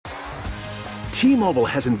T-Mobile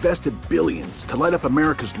has invested billions to light up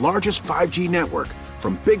America's largest 5G network,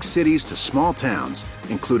 from big cities to small towns,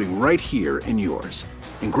 including right here in yours.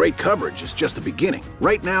 And great coverage is just the beginning.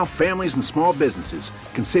 Right now, families and small businesses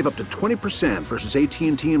can save up to 20% versus AT&T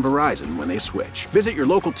and Verizon when they switch. Visit your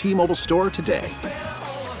local T-Mobile store today.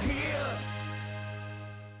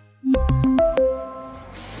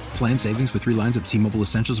 Plan savings with 3 lines of T-Mobile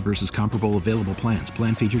Essentials versus comparable available plans.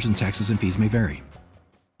 Plan features and taxes and fees may vary.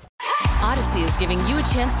 Odyssey is giving you a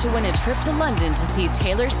chance to win a trip to London to see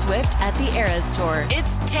Taylor Swift at the Eras Tour.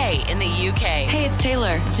 It's Tay in the UK. Hey, it's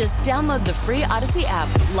Taylor. Just download the free Odyssey app,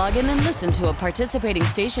 log in and listen to a participating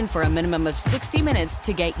station for a minimum of 60 minutes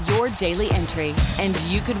to get your daily entry. And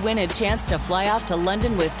you could win a chance to fly off to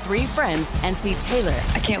London with 3 friends and see Taylor.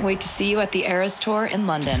 I can't wait to see you at the Eras Tour in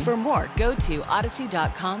London. For more, go to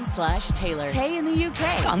odyssey.com/Taylor. Tay in the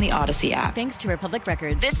UK. It's on the Odyssey app. Thanks to Republic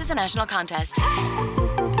Records. This is a national contest.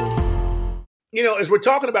 You know, as we're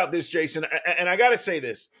talking about this, Jason, and I got to say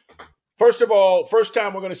this. First of all, first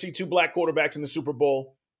time we're going to see 2 black quarterbacks in the Super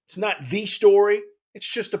Bowl. It's not the story. It's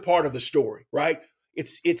just a part of the story, right?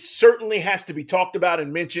 It certainly has to be talked about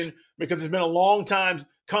and mentioned because it's been a long time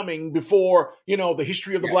coming before, you know, the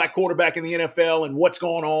history of the black quarterback in the NFL and what's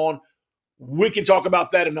going on. We can talk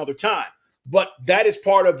about that another time. But that is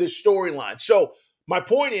part of this storyline. So my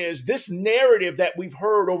point is, this narrative that we've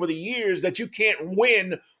heard over the years that you can't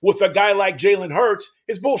win with a guy like Jalen Hurts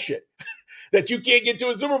is bullshit. That you can't get to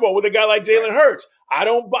a Super Bowl with a guy like Jalen Hurts. I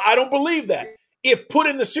don't believe that. If put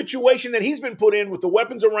in the situation that he's been put in with the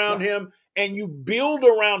weapons around him and you build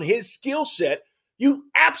around his skill set, you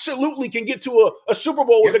absolutely can get to a Super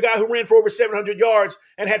Bowl with a guy who ran for over 700 yards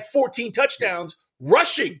and had 14 touchdowns,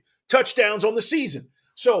 rushing touchdowns on the season.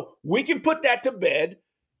 So we can put that to bed.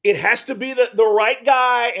 It has to be the right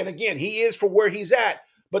guy. And again, he is for where he's at.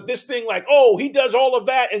 But this thing like, oh, he does all of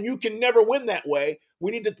that and you can never win that way. We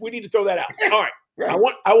need to throw that out. All right.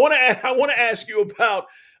 I want to ask you about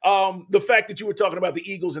the fact that you were talking about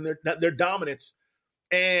the Eagles and their dominance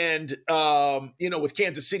and, with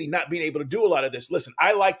Kansas City not being able to do a lot of this. Listen,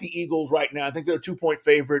 I like the Eagles right now. I think they're a 2-point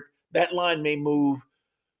favorite. That line may move.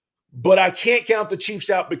 But I can't count the Chiefs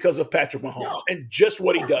out because of Patrick Mahomes and just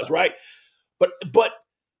what he does, right? But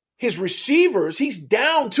his receivers, he's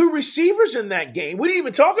down 2 receivers in that game. We didn't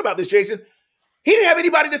even talk about this, Jason. He didn't have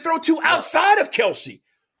anybody to throw to outside of Kelsey.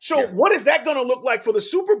 So what is that going to look like for the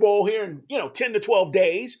Super Bowl here in 10 to 12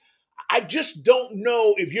 days? I just don't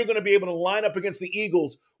know if you're going to be able to line up against the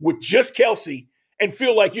Eagles with just Kelsey and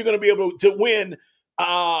feel like you're going to be able to win,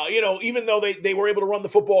 even though they were able to run the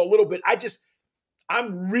football a little bit.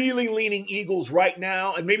 I'm really leaning Eagles right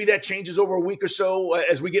now, and maybe that changes over a week or so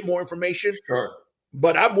as we get more information. Sure.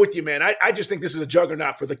 But I'm with you, man. I just think this is a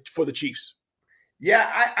juggernaut for the Chiefs.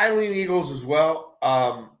 Yeah, I lean Eagles as well.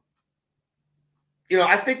 I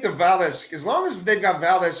think the Valdez, as long as they've got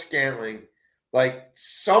Valdez-Scantling, like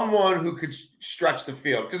someone who could stretch the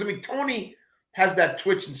field. Because, Tony has that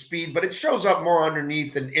twitch and speed, but it shows up more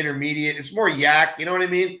underneath and intermediate. It's more yak, you know what I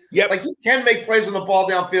mean? Yep. Like he can make plays on the ball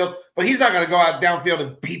downfield, but he's not going to go out downfield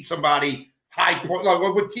and beat somebody high point, like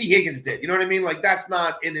what T. Higgins did. You know what I mean? Like that's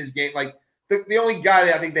not in his game. Like the only guy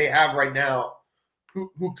that I think they have right now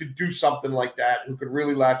who could do something like that, who could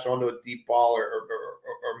really latch onto a deep ball or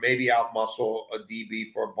maybe outmuscle a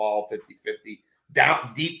DB for a ball 50-50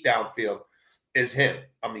 deep downfield is him.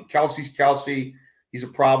 Kelsey's Kelsey. He's a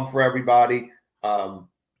problem for everybody. A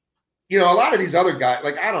lot of these other guys,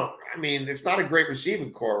 it's not a great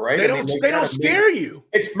receiving core, right? They don't scare you.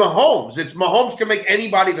 It's Mahomes. Mahomes can make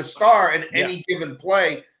anybody the star in any given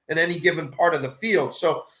play in any given part of the field.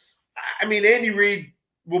 So, Andy Reid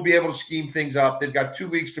will be able to scheme things up. They've got 2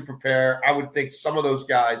 weeks to prepare. I would think some of those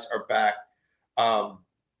guys are back.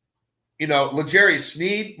 L'Jarius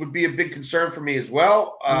Sneed would be a big concern for me as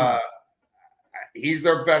well. He's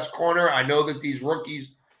their best corner. I know that these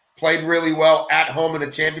rookies played really well at home in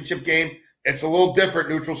a championship game. It's a little different,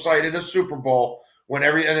 neutral site in a Super Bowl and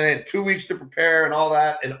they had 2 weeks to prepare and all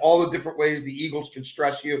that, and all the different ways the Eagles can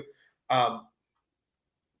stress you. I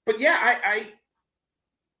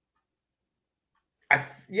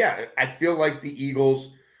feel like the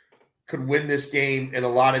Eagles could win this game in a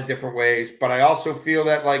lot of different ways, but I also feel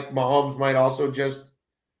that like Mahomes might also just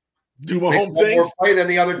do Mahomes things more play than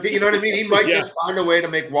the other team. You know what I mean? He might just find a way to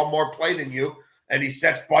make one more play than you, and he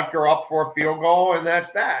sets Butker up for a field goal, and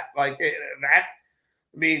that's that. That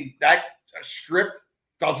script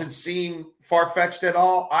doesn't seem far-fetched at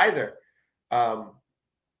all either. A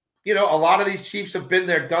lot of these Chiefs have been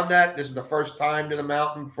there, done that. This is the first time to the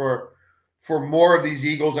mountain for more of these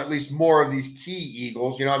Eagles, at least more of these key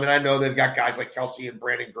Eagles. I know they've got guys like Kelsey and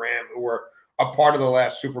Brandon Graham who were a part of the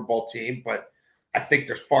last Super Bowl team, but I think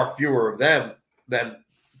there's far fewer of them than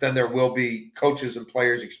there will be coaches and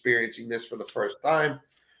players experiencing this for the first time.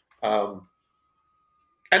 And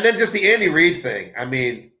then just the Andy Reid thing. I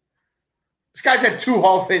mean, this guy's had 2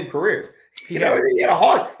 Hall of Fame careers. He had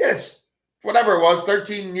whatever it was,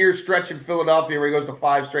 13-year stretch in Philadelphia where he goes to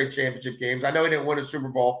 5 straight championship games. I know he didn't win a Super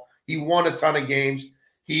Bowl. He won a ton of games.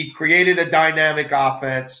 He created a dynamic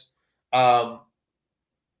offense. And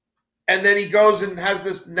then he goes and has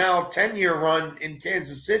this now 10-year run in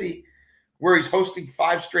Kansas City where he's hosting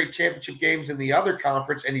 5 straight championship games in the other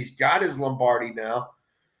conference, and he's got his Lombardi now.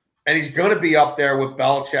 And he's going to be up there with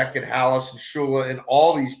Belichick and Halas and Shula in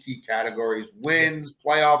all these key categories, wins,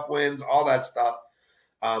 playoff wins, all that stuff.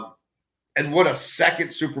 And what a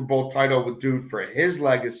second Super Bowl title would do for his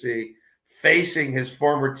legacy facing his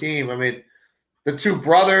former team. I mean, the 2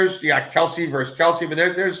 brothers, you got Kelsey versus Kelsey. I mean,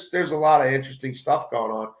 there's a lot of interesting stuff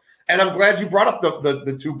going on. And I'm glad you brought up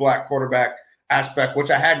the 2 black quarterback aspect, which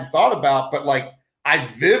I hadn't thought about. But, like, I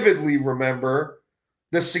vividly remember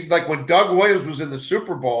this, like, when Doug Williams was in the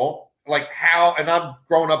Super Bowl, like how – and I'm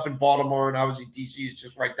growing up in Baltimore, and obviously D.C. is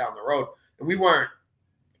just right down the road. And we weren't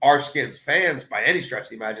our Skins fans by any stretch of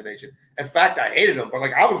the imagination. In fact, I hated him, but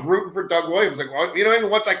like I was rooting for Doug Williams. Like, well, you know, even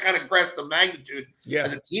once I kind of grasped the magnitude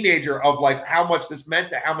as a teenager of like how much this meant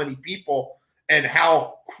to how many people and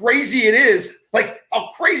how crazy it is, like how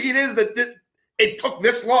crazy it is that it took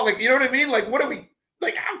this long. Like, you know what I mean? Like, what are we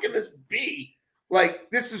like? How can this be? Like,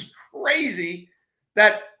 this is crazy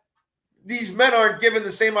that these men aren't given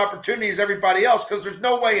the same opportunity as everybody else, because there's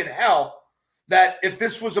no way in hell that if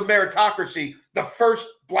this was a meritocracy, the first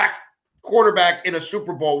black quarterback in a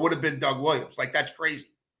Super Bowl would have been Doug Williams. Like, that's crazy.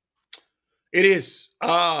 It is.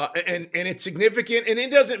 And it's significant. And it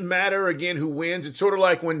doesn't matter, again, who wins. It's sort of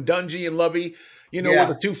like when Dungy and Lovey, were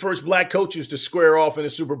the 2 first black coaches to square off in a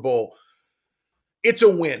Super Bowl. It's a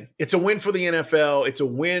win. It's a win for the NFL. It's a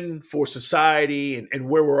win for society and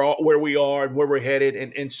where we are and where we're headed.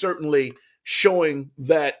 And certainly showing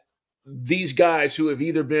that these guys who have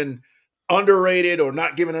either been underrated or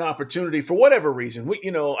not given an opportunity for whatever reason.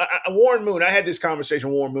 Warren Moon, I had this conversation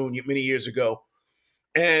with Warren Moon many years ago,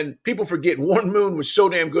 and people forget Warren Moon was so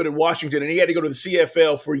damn good at Washington, and he had to go to the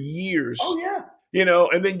CFL for years. Oh, yeah.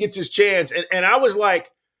 And then gets his chance. And I was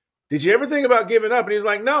like, did you ever think about giving up? And he's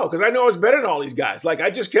like, no, because I know I was better than all these guys. Like, I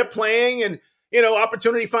just kept playing, and,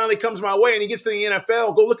 opportunity finally comes my way, and he gets to the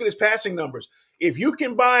NFL. Go look at his passing numbers. If you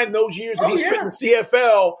combine those years that he spent in the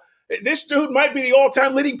CFL, this dude might be the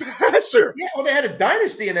all-time leading passer. Yeah, well, they had a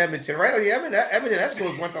dynasty in Edmonton, right? Like Edmonton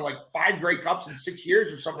Eskimos went to like 5 Grey Cups in 6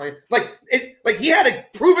 years or something like that. Like he had to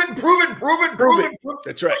prove it.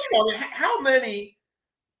 That's right. How many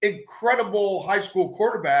incredible high school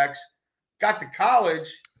quarterbacks got to college?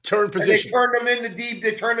 Turn position. They turned them into deep.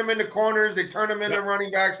 They turned them into corners. They turned them into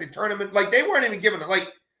running backs. They turned them in like they weren't even given it. Like,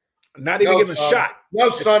 not even given a shot. No,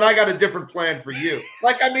 son, I got a different plan for you.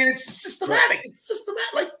 Like, I mean, it's systematic. Right. It's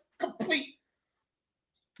systematic. Like, complete,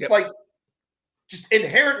 like, just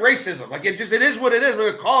inherent racism. Like, it is what it is.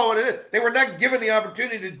 We're going to call it what it is. They were not given the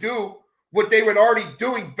opportunity to do what they were already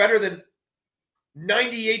doing better than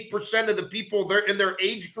 98% of the people there in their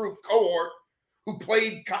age group cohort who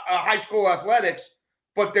played high school athletics.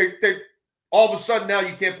 But they're all of a sudden now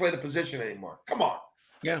you can't play the position anymore. Come on.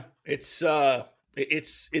 Yeah, it's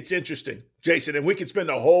interesting, Jason, and we could spend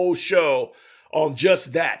a whole show on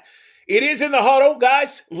just that. It is In the Huddle,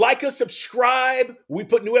 guys. Like us, subscribe. We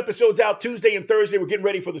put new episodes out Tuesday and Thursday. We're getting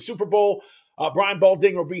ready for the Super Bowl. Brian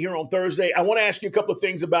Baldinger will be here on Thursday. I want to ask you a couple of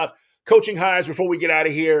things about coaching hires before we get out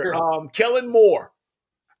of here. Sure. Kellen Moore,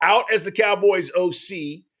 out as the Cowboys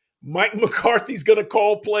OC. Mike McCarthy's going to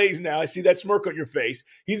call plays now. I see that smirk on your face.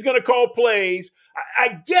 He's going to call plays.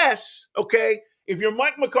 I guess, okay, if you're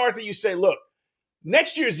Mike McCarthy, you say, look,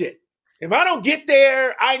 next year's it. If I don't get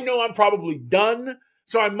there, I know I'm probably done.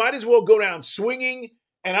 So I might as well go down swinging,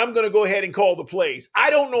 and I'm going to go ahead and call the plays.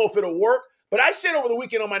 I don't know if it'll work, but I said over the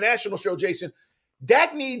weekend on my national show, Jason,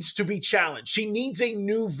 Dak needs to be challenged. He needs a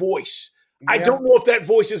new voice. Yeah. I don't know if that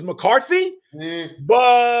voice is McCarthy,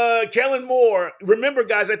 but Kellen Moore. Remember,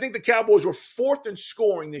 guys, I think the Cowboys were 4th in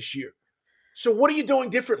scoring this year. So what are you doing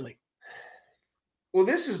differently? Well,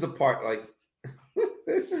 this is the part, like,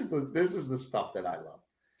 this is the stuff that I love.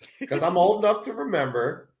 Because I'm old enough to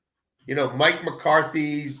remember, Mike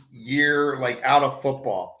McCarthy's year, like, out of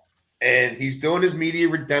football. And he's doing his media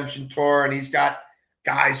redemption tour, and he's got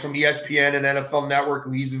guys from ESPN and NFL Network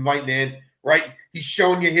who he's inviting in, right? He's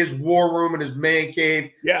showing you his war room and his man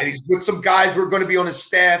cave. Yeah. And he's with some guys who are going to be on his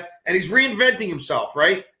staff, and he's reinventing himself,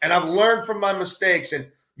 right? And I've learned from my mistakes.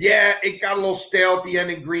 And, yeah, it got a little stale at the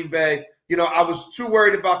end in Green Bay. I was too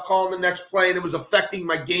worried about calling the next play, and it was affecting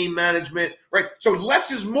my game management, right? So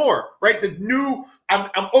less is more, right?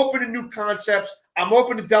 I'm open to new concepts. I'm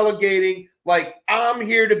open to delegating. Like, I'm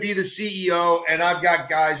here to be the CEO, and I've got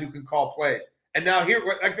guys who can call plays. And now here,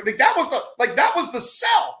 that was the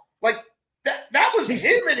sell. Like, that was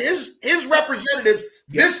him and his representatives.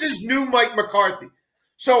 Yep. This is new Mike McCarthy.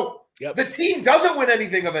 So the team doesn't win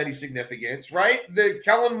anything of any significance, right? The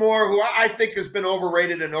Kellen Moore, who I think has been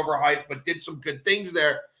overrated and overhyped, but did some good things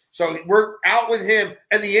there. So we're out with him.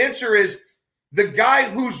 And the answer is the guy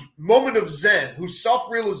whose moment of zen, whose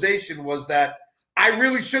self-realization was that I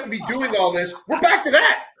really shouldn't be doing all this. We're back to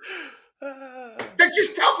that. That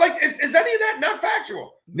just is any of that not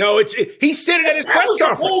factual? No, he said it at his press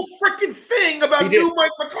conference. The whole freaking thing about new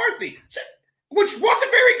Mike McCarthy, which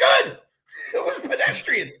wasn't very good. It was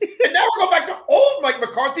pedestrian. And now we're going back to old Mike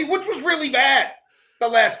McCarthy, which was really bad the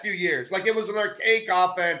last few years. Like, it was an archaic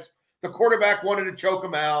offense. The quarterback wanted to choke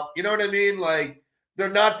him out. You know what I mean? Like, they're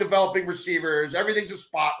not developing receivers. Everything's a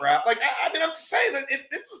spot wrap. Like, I mean, I'm just saying that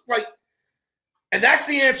this is like, and that's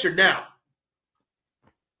the answer now.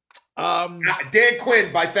 Dan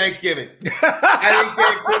Quinn by Thanksgiving. I think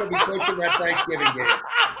Dan Quinn will be coaching that Thanksgiving game.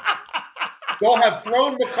 They'll have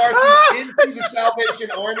thrown McCarthy into the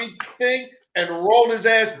Salvation Army thing and rolled his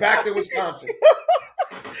ass back to Wisconsin.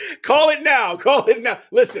 Call it now. Call it now.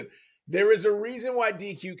 Listen, there is a reason why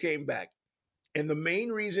DQ came back. And the main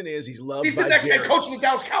reason is he's loved by Jerry. He's the next head coach of the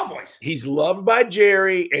Dallas Cowboys. He's loved by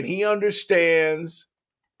Jerry, and he understands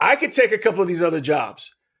I could take a couple of these other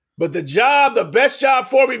jobs. But the best job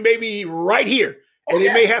for me may be right here. And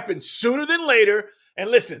it may happen sooner than later.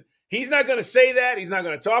 And listen, he's not going to say that. He's not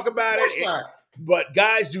going to talk about it. But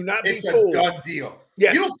guys, do not be fooled. It's a done deal.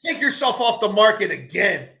 Yes. You'll take yourself off the market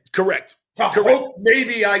again. Correct. Hope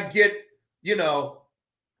maybe I get,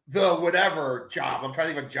 the whatever job. I'm trying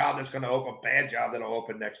to think of a job that's going to open, a bad job that'll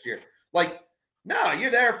open next year. Like, no,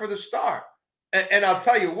 you're there for the start. And I'll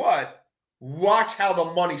tell you what, watch how the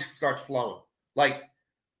money starts flowing. Like,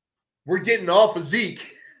 we're getting off of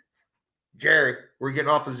Zeke. Jerry, we're getting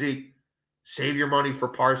off of Zeke. Save your money for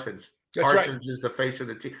Parsons. That's Parsons is the face of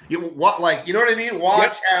the team. You know what I mean?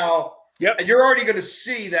 Watch how. Yep. And you're already going to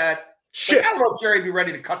see that. Shit. Like, I don't know if Jerry be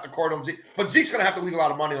ready to cut the cord on Zeke, but Zeke's going to have to leave a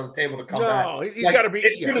lot of money on the table to come back. No, he's got to be.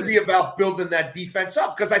 It's going to be about building that defense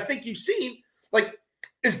up because I think you've seen,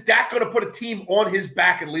 is Dak going to put a team on his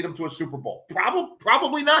back and lead them to a Super Bowl?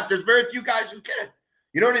 Probably not. There's very few guys who can.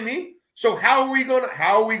 You know what I mean? So how are we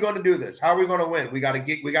going to do this? How are we going to win? We got to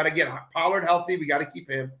get Pollard healthy. We got to keep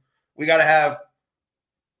him. We got to have,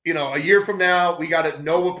 a year from now, we got to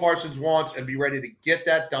know what Parsons wants and be ready to get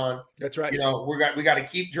that done. That's right. We got to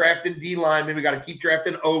keep drafting D linemen. We got to keep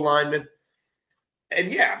drafting O linemen.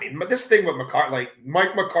 And yeah, I mean, this thing with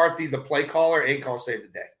Mike McCarthy, the play caller, ain't gonna save the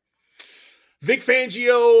day. Vic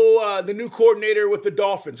Fangio, the new coordinator with the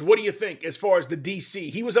Dolphins. What do you think as far as the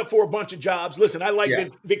DC? He was up for a bunch of jobs. Listen, I like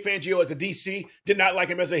Vic Fangio as a DC. Did not like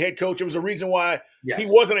him as a head coach. It was a reason why he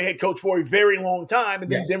wasn't a head coach for a very long time.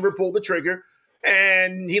 And then Denver pulled the trigger,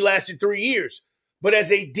 and he lasted 3 years. But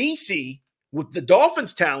as a DC with the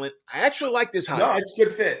Dolphins' talent, I actually like this hire. No, it's a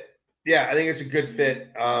good fit. Yeah, I think it's a good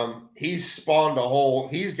fit. He's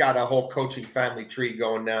got a whole coaching family tree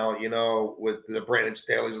going now, with the Brandon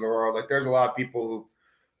Staley's of the world. Like, there's a lot of people who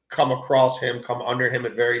come across him, come under him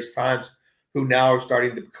at various times, who now are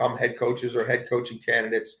starting to become head coaches or head coaching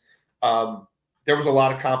candidates. There was a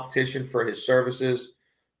lot of competition for his services.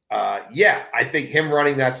 I think him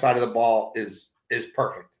running that side of the ball is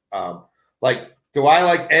perfect. Do I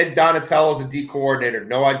like Ed Donatello as a D coordinator?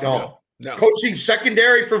 No, I don't. No. Coaching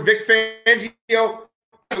secondary for Vic Fangio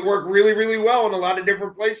worked really, really well in a lot of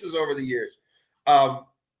different places over the years.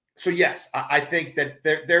 So yes, I think that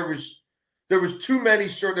there was too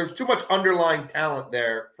much underlying talent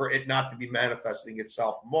there for it not to be manifesting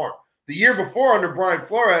itself more. The year before under Brian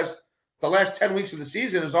Flores, the last 10 weeks of the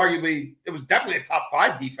season it was definitely a top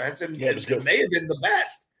 5 defense, and it may have been the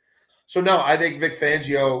best. So no, I think Vic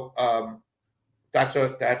Fangio, that's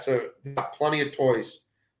plenty of toys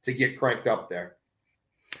to get cranked up there.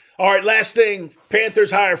 All right, last thing. Panthers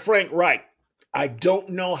hire Frank Reich. I don't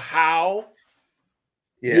know how.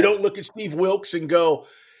 Yeah. You don't look at Steve Wilks and go,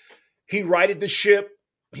 he righted the ship.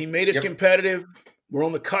 He made us competitive. We're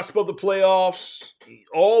on the cusp of the playoffs.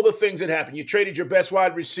 All the things that happened. You traded your best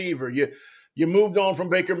wide receiver. You moved on from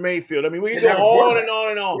Baker Mayfield. I mean, we can go on and on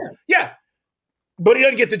and on. Yeah. But he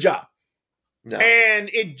doesn't get the job. No. And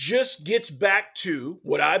it just gets back to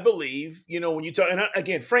what I believe, when you talk, and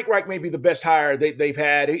again, Frank Reich may be the best hire they've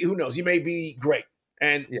had. Who knows? He may be great,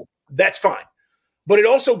 and that's fine. But it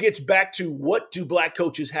also gets back to what do black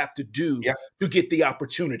coaches have to do to get the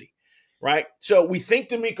opportunity? right? So we think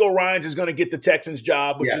DeMeco Ryans is going to get the Texans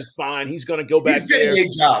job, which is fine. He's going to go back there. He's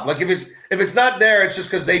getting a job. Like if it's not there, it's just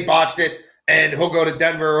because they botched it, and he'll go to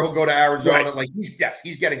Denver or he'll go to Arizona. Right. Like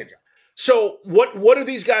he's getting a job. So what do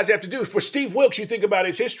these guys have to do? For Steve Wilks, you think about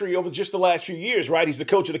his history over just the last few years, right? He's the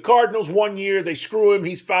coach of the Cardinals 1 year. They screw him.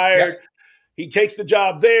 He's fired. Yeah. He takes the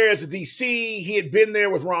job there as a DC. He had been there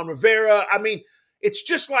with Ron Rivera. I mean, it's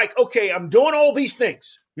just like, okay, I'm doing all these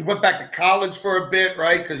things. He went back to college for a bit,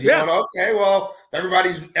 right? Because you know, okay, well,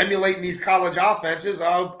 everybody's emulating these college offenses.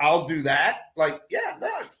 I'll do that. Like, yeah, no.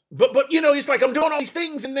 But you know, he's like, I'm doing all these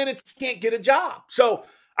things, and then it can't get a job. So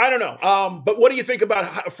I don't know. But what do you think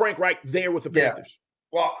about Frank Reich there with the Panthers?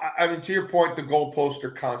 Well, I mean, to your point, the goalposts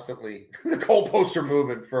are constantly the goalposts are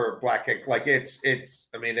moving for Black Ink. Like it's.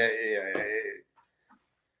 I mean,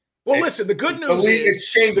 well, listen. The good news is it's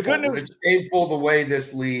shameful. The good news it's shameful the way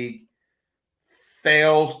this league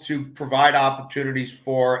fails to provide opportunities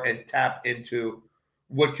for and tap into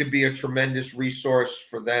what could be a tremendous resource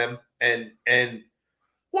for them. And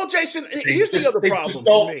well, Jason, here's the other problem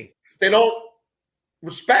for me. They don't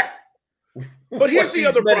respect. But here's the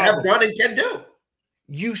other problem. Have done and can do.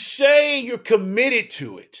 You say you're committed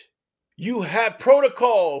to it. You have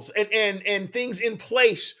protocols and things in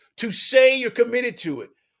place to say you're committed to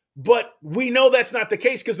it. But we know that's not the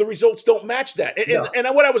case because the results don't match that.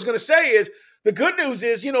 And what I was going to say is the good news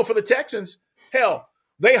is, you know, for the Texans, hell,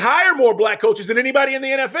 they hire more black coaches than anybody in the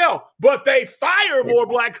NFL, but they fire more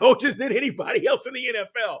black coaches than anybody else in the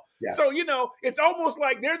NFL. Yeah. So, you know, it's almost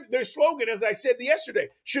like their slogan, as I said yesterday,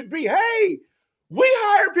 should be, hey, we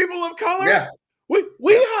hire people of color. Yeah. We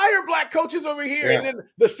hire black coaches over here. Yeah. And then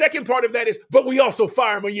the second part of that is, but we also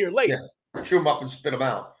fire them a year later. Yeah. Chew them up and spit them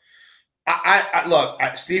out. I look,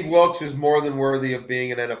 Steve Wilks is more than worthy of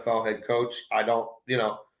being an NFL head coach. I don't, you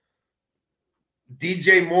know,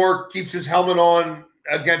 DJ Moore keeps his helmet on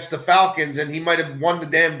against the Falcons, and he might have won the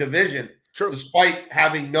damn division, despite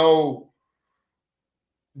having no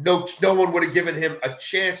one would have given him a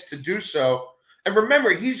chance to do so. And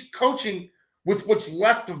remember, he's coaching with what's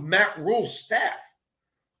left of Matt Rule's staff.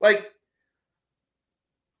 Like,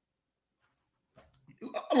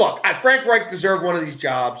 look, Frank Reich deserved one of these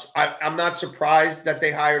jobs. I'm not surprised that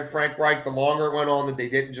they hired Frank Reich the longer it went on, that they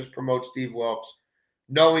didn't just promote Steve Wilks,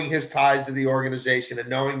 knowing his ties to the organization and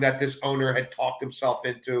knowing that this owner had talked himself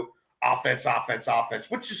into offense,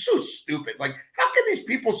 which is so stupid. Like, how can these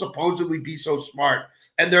people supposedly be so smart?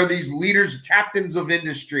 And they're these leaders, captains of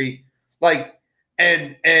industry, like,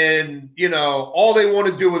 and you know, all they want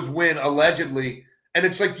to do is win, allegedly. And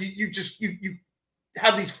it's like you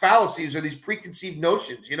have these fallacies or these preconceived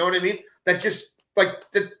notions, you know what I mean? That just,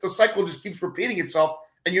 like, the cycle just keeps repeating itself,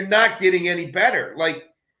 and you're not getting any better. Like,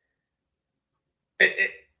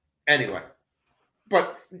 anyway.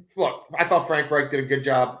 But look, I thought Frank Reich did a good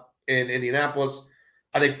job in Indianapolis.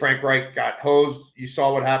 I think Frank Reich got hosed. You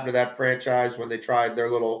saw what happened to that franchise when they tried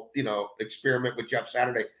their little, you know, experiment with Jeff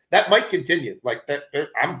Saturday. That might continue. Like that,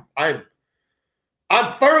 I'm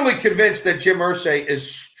thoroughly convinced that Jim Irsay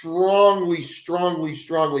is strongly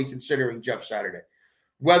considering Jeff Saturday.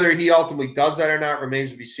 Whether he ultimately does that or not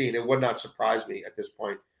remains to be seen. It would not surprise me at this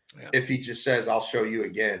point if he just says, "I'll show you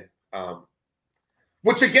again."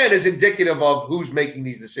 Which again is indicative of who's making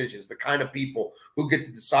these decisions, the kind of people who get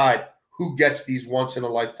to decide who gets these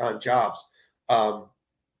once-in-a-lifetime jobs.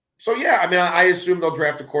 So, yeah, I mean, I assume they'll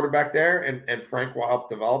draft a quarterback there, and Frank will help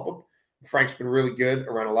develop them. Frank's been really good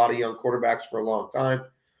around a lot of young quarterbacks for a long time.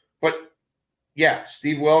 But, yeah,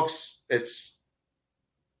 Steve Wilks,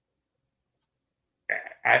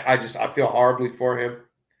 I feel horribly for him.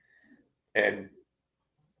 And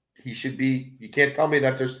he should be – you can't tell me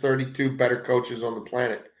that there's 32 better coaches on the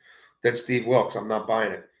planet than Steve Wilks. I'm not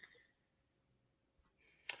buying it.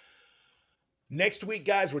 Next week,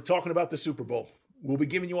 guys, we're talking about the Super Bowl. We'll be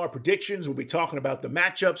giving you our predictions. We'll be talking about the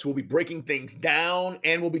matchups. We'll be breaking things down.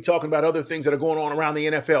 And we'll be talking about other things that are going on around the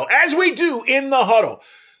NFL, as we do in the huddle.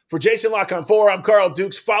 For Jason La-Canfora, I'm Carl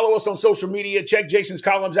Dukes. Follow us on social media. Check Jason's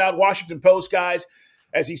columns out. Washington Post, guys.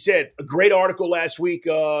 As he said, a great article last week,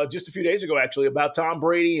 just a few days ago, actually, about Tom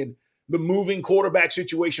Brady and the moving quarterback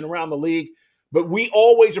situation around the league. But we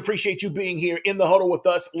always appreciate you being here in the huddle with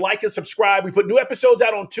us. Like and subscribe. We put new episodes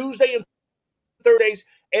out on Tuesday and Thursdays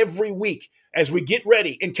every week as we get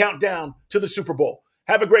ready and count down to the Super Bowl.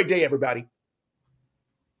 Have a great day, everybody.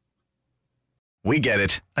 We get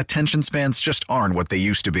it. Attention spans just aren't what they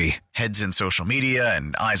used to be. Heads in social media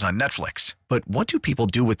and eyes on Netflix. But what do people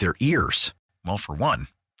do with their ears? Well, for one,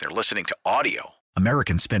 they're listening to audio.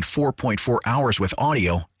 Americans spend 4.4 hours with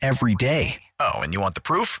audio every day. Oh, and you want the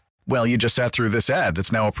proof? Well, you just sat through this ad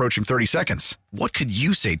that's now approaching 30 seconds. What could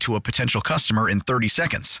you say to a potential customer in 30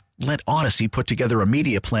 seconds? Let Odyssey put together a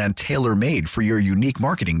media plan tailor-made for your unique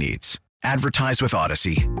marketing needs. Advertise with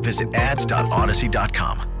Odyssey. Visit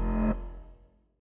ads.odyssey.com.